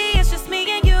see it's just me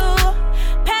and you?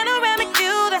 Panoramic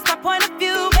view, that's my point of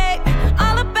view, babe.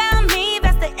 All about me,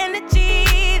 that's the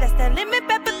energy. That's that limit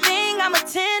pepper thing, I'm a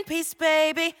 10-piece,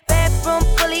 baby. Bedroom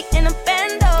fully in a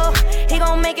bando. He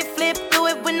gon' make it flip, do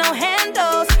it with no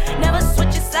handles. Never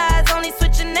switching sides, only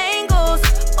switching angles.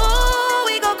 Ooh,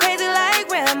 we go crazy like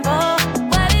Rambo.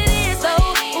 What it is,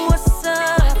 though, what's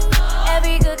up?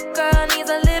 Every good girl needs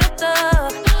a little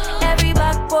thug. Every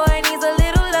block boy needs a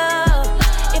little love.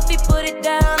 If he put it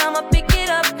down, I'ma pick it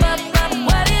up.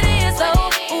 What it is, though,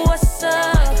 what's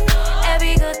up?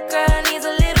 Every good girl needs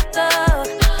a little thug.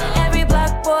 Every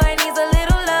block boy needs a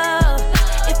little love.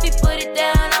 If he put it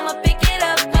down, I'ma pick it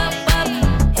up.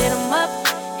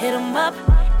 Hit him up.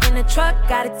 In the truck,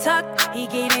 got it tucked. He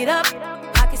gave it up.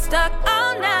 Pocket stuck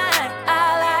all night.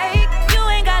 I like. You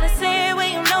ain't gotta say it when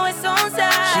you know it's on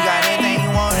side. She got everything he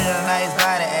wanted, a nice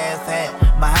body, ass fat.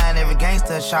 Behind every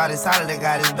gangster, shot is solid, that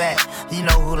got his back. He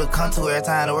know who to come to every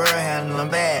time the world handle him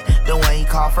bad. The one he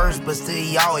call first, but still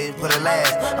he always put it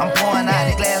last. I'm pouring out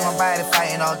the glass, my body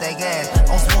fighting off that gas.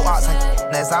 On smoke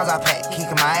outside, that's all I pack,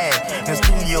 kicking my ass. In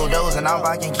studio doors, and all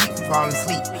I can keep from falling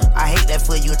asleep. I hate that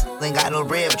for you, ain't got no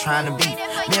bread, but trying to beat.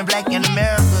 Being black in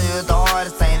America is the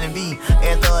hardest thing to be.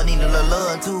 Every thug need a little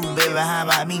love too, baby, how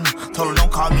about me? Told her don't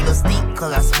call me the stink,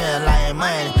 cause I smell like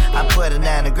money. I put her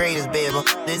down the greatest, baby,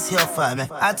 this here for me.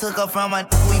 I took her from my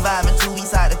we vibing 2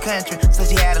 weeks out the country. So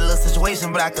she had a little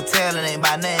situation, but I could tell it ain't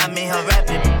by name. I made her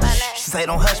rapping. She say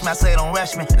don't hush me, I say don't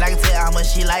rush me. And I can tell how much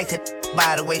she liked it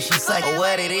by the way she suck it.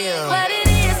 What it is. What it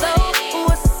is, oh,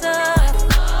 what's up?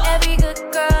 Every good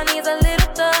girl needs a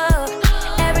little thug.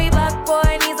 Every block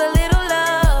boy needs a little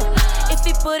love. If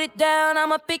he put it down,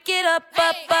 I'ma pick it up.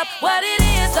 What it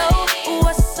is, oh,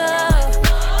 what's up?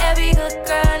 Every good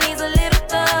girl needs a little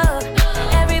thug.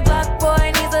 Every block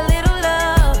boy needs a little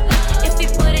love. If he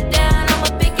put it down,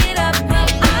 I'ma pick it up.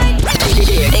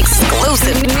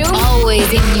 Exclusive. Always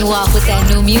hitting you off with that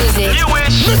new music.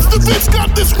 Mr. Vince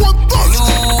got this one first.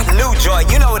 New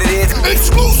joint, you know what it is.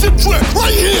 Exclusive track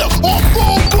right here on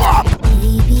Full Throttle.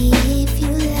 Baby, if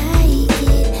you like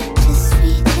it, just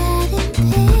reach out and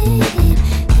pet it.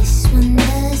 This one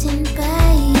doesn't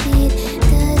bite it,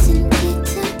 doesn't get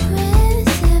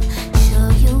aggressive. Show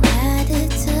you how to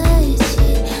touch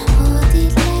it, hold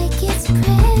it like it's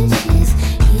precious.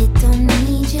 It don't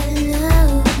need your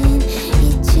loving,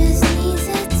 it just needs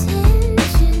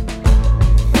attention.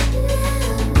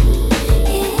 Love me,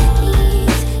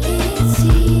 it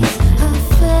needs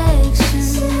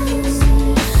affection.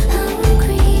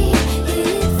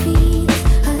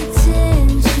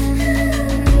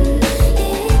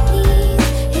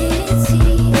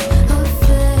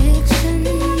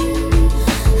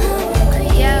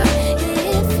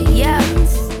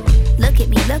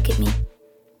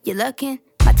 You looking?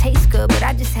 My taste good, but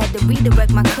I just had to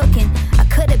redirect my cooking. I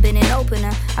could have been an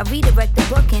opener. I redirect the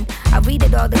booking. I read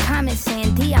it all the comments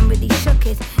saying, D, I'm really shook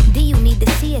it. D, you need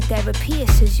to see a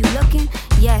therapist. Is you looking?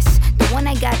 Yes, the one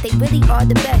I got, they really are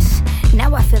the best.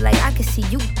 Now I feel like I can see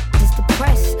you just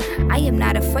depressed. I am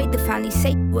not afraid to finally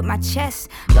say with my chest.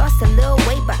 Lost a little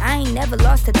weight, but I ain't never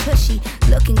lost a tushy.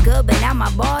 Looking good, but now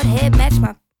my bald head match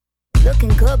my... Looking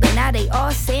good, but now they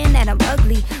all saying that I'm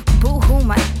ugly. Boo-hoo,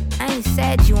 I ain't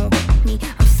sad you won't me.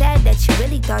 I'm sad that you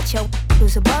really thought your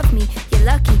was above me. You're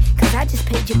lucky, cause I just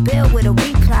paid your bill with a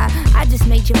reply. I just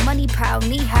made your money pile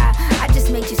knee-high. I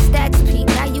just made your stats peak.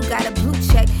 Now you got a blue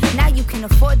check. Now you can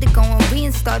afford to go and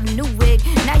reinstall a new wig.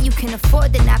 Now you can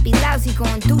afford to not be lousy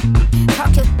going do.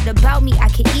 Talk your about me, I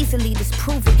can easily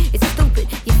disprove it. It's stupid,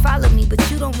 you follow me, but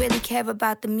you don't really care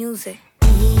about the music.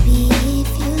 Baby, if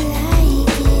you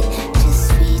like it,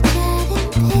 just reach out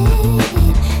and pay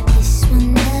it. This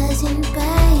one doesn't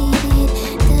bite it,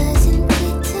 doesn't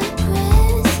get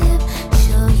aggressive.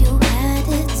 Show you how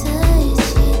to touch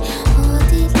it,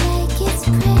 hold it like it's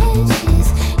precious.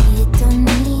 It don't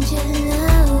need your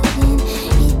loving,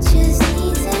 it just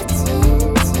needs attention.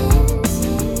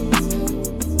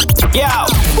 Yo!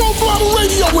 Full Throttle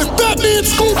Radio with Fatman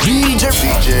Scoop, DJ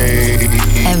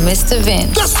and Mr.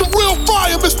 Vince. That's the real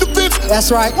fire, Mr. Vince.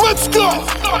 That's right. Let's go.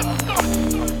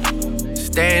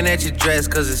 Staring at your dress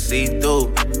cause it's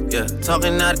see-through. Yeah,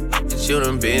 talking out that you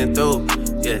done been through.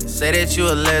 Yeah, say that you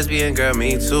a lesbian, girl,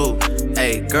 me too.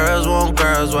 Hey, girls want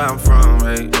girls where I'm from.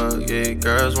 Hey, well, yeah,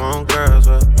 girls want girls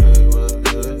where, hey, well,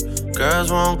 yeah.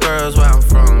 Girls want girls where I'm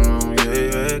from. Yeah,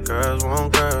 yeah, girls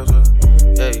want girls where,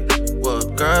 hey, well,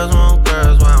 girls want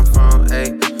girls where I'm from.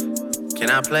 Hey, can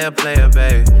I play a player,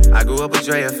 baby? I grew up with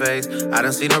Drea face. I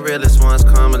done seen the realest ones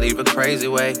come and leave a crazy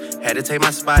way. Had to take my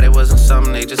spot, it wasn't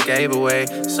something they just gave away.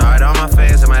 Sorry to all my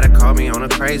fans that might have called me on a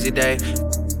crazy day.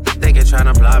 Thinking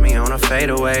tryna block me on a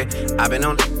fadeaway. I been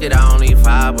on shit, I only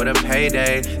vibe with a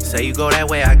payday. Say you go that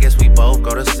way, I guess we both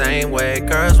go the same way.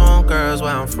 Girls want girls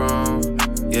where I'm from.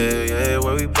 Yeah, yeah,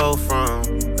 where we both from.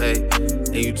 Hey,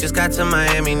 and you just got to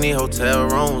Miami, need hotel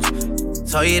rooms.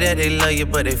 Told you that they love you,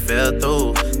 but they fell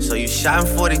through. So you shot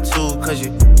in 42, cause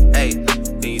you, hey,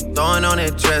 and you throwing on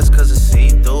that dress, cause it's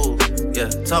see-through. Yeah,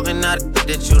 talking out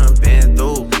that you done been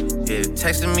through. Yeah,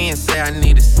 texting me and say I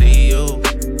need to see you.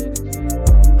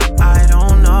 I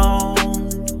don't know.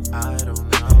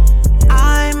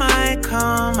 I might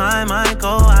come, I might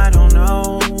go, I don't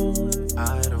know.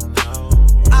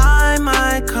 I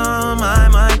might come, I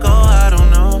might go, I don't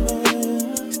know.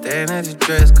 Staring at your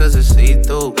dress, cause it's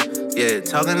see-through. Yeah,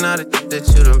 talking all the that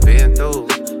you done been through.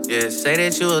 Yeah, say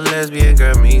that you a lesbian,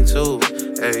 girl, me too.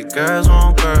 Hey, girls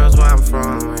want girls where I'm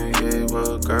from. Yeah,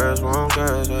 well, girls want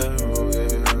girls where, oh,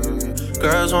 yeah.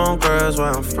 Girls want girls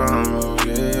where I'm from. Oh,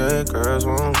 yeah, girls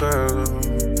want girls.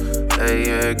 Hey,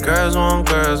 yeah, girls want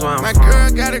girls where I'm from. My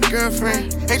girl got a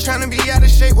girlfriend. Ain't tryna be out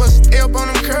of shape. What's stay up on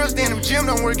them curls? Then the gym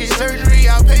don't work, get surgery.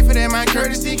 I'll pay for that, my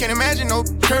courtesy. Can't imagine no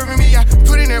curving me. I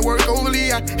put in that work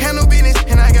overly. I handle business,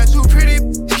 and I got two pretty.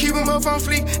 Keep them up on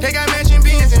fleek. They got matching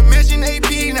beans and matching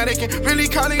AP. Now they can really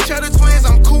call each other twins.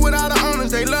 I'm cool with all the owners,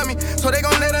 they love me. So they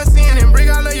gon' let us in and bring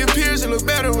all of your peers. It look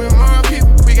better with more people.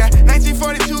 We got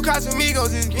 1942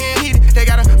 Casamigos, it's getting heated. They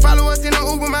gotta follow us in the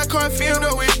Uber, my car filled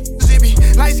up with zippy.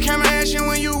 Lights, camera, action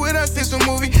when you with us, it's a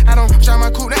movie. I don't try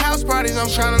my coupe to house parties, I'm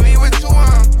tryna leave with two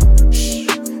shh,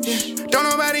 yeah. Don't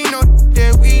nobody know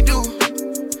that we do.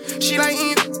 She like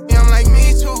eating, I'm like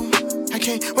me too. I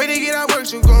can't wait to get out work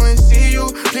to go and see you.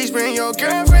 Please bring your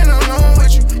girlfriend along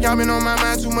with you. Y'all been on my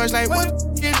mind too much, like what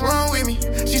is wrong with me?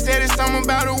 She said it's something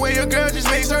about the way a girl just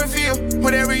makes her feel.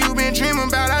 Whatever you been dreaming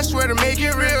about, I swear to make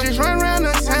it real. Just run around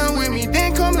the town with me,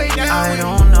 then come lay down I with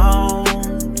don't know.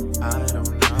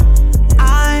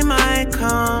 I might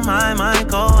come, I might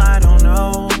go, I don't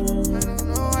know.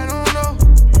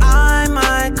 I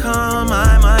might come,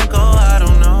 I might go, I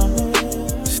don't know.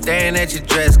 Staring at your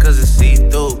dress cause it's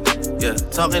see-through. Yeah,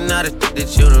 talking all the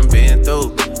that you done been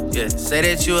through. Yeah, say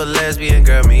that you a lesbian,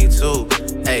 girl, me too.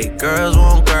 Hey, girls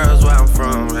want girls where I'm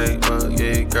from. Hey, well,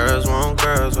 yeah, girls want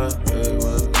girls where, yeah,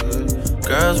 well, yeah.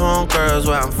 Girls want girls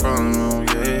where I'm from. Oh,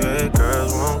 yeah, yeah,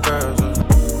 girls want girls where,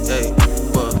 hey,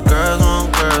 well, girls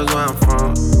want girls where I'm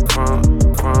from.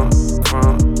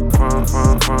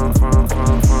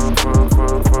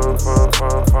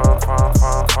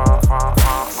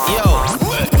 Yo,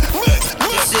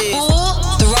 this is Full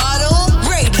Throttle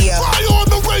Radio. Fire on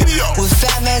the radio. With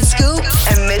Fatman Scoop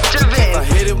and Mr. Vince. If I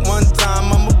hit it one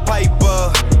time, I'm a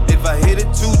piper. If I hit it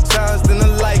 2 times, then I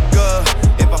like her.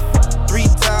 If I 3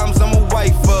 times, I'm a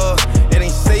wifer. It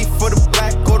ain't safe for the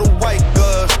black or the white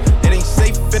girl.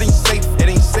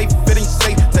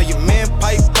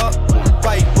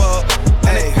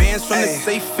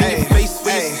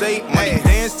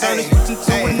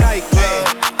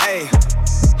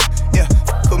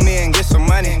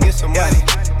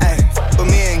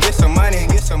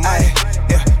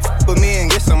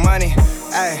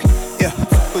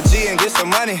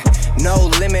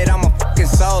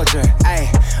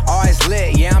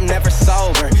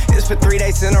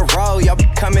 nights in a row, yo,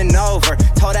 coming over.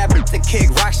 Told that bitch to kick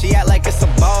rock, she act like it's a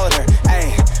boulder.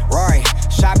 Ayy, Rory,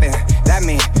 shopping, that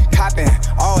mean copping,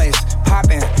 always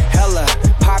popping, hella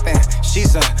popping.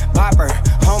 She's a bopper,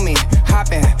 homie,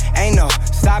 hopping, ain't no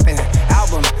stopping.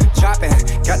 Album dropping,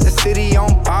 got the city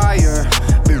on fire.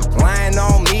 Bitch lying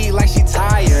on me like she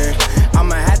tired.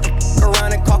 I'ma have to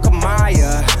around and call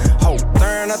Kamaya. Ho,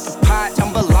 stirring up the pot,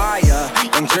 jambalaya.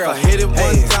 And girl, if I hit it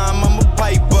one time, I'm a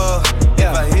piper.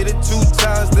 If I hit it 2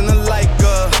 times, then I like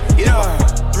her. Yeah,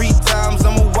 3 times,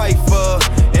 I'm a wifer.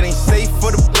 It ain't safe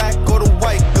for the black or the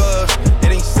white girl.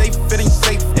 It ain't safe, it ain't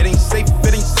safe, it ain't safe,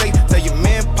 it ain't safe. Tell your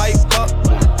man pipe up.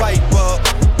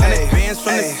 And it bands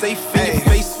from the safe in your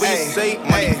face when you say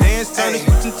money dance, turn it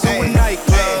into a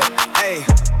nightclub.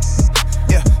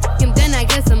 Yeah. And then I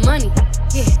get some money.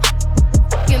 Yeah.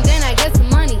 And then I get some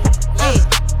money.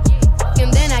 Yeah.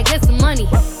 And then I get some money.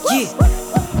 Yeah.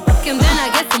 And then I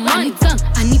get some money. I need tongue,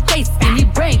 I need face, I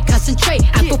need brain, concentrate.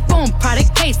 I perform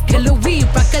product case, killer weed,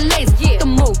 rock a lace. Yeah. The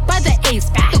move by the ace,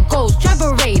 the goals, drive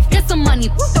a rave. Get some money,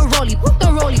 put the rollie,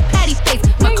 patty face.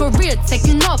 My career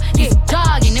taking off, these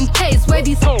jogging in place. Where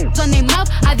these hoes on their mouth,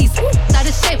 are these out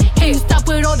of shape? Can you stop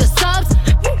with all the subs?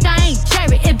 I ain't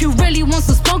cherry. If you really want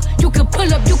some smoke, you can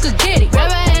pull up, you can get it. Grab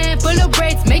a hand, pull up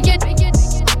braids, make it.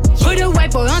 Put a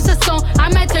white boy on the song, I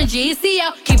might turn GEC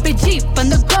out. Keep it G, from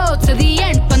the go to the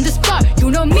end, from the start.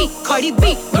 You know me, Cardi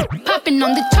B, popping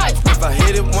on the charts. If I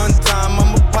hit it one time,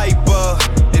 I'm a piper.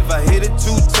 If I hit it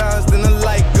 2 times, then I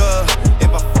like her.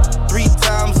 If I 3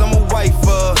 times, I'm a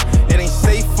wifer. It ain't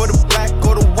safe for the black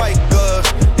or the white girl.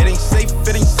 It ain't safe,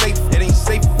 it ain't safe, it ain't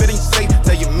safe, it ain't safe.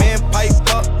 Tell your man pipe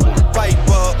up.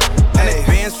 And it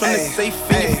bands from the safe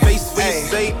in your face when you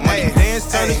say money dance,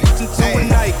 turn it into a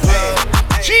nightclub.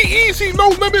 G-Eazy, No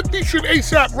Limit, featuring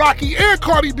A$AP Rocky and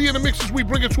Cardi B in the mix as we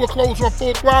bring it to a close on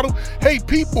Full Throttle. Hey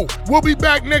people, we'll be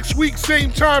back next week,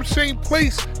 same time, same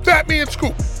place. Fatman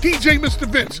Scoop, DJ Mr.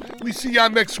 Vince. We see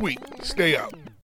y'all next week. Stay out.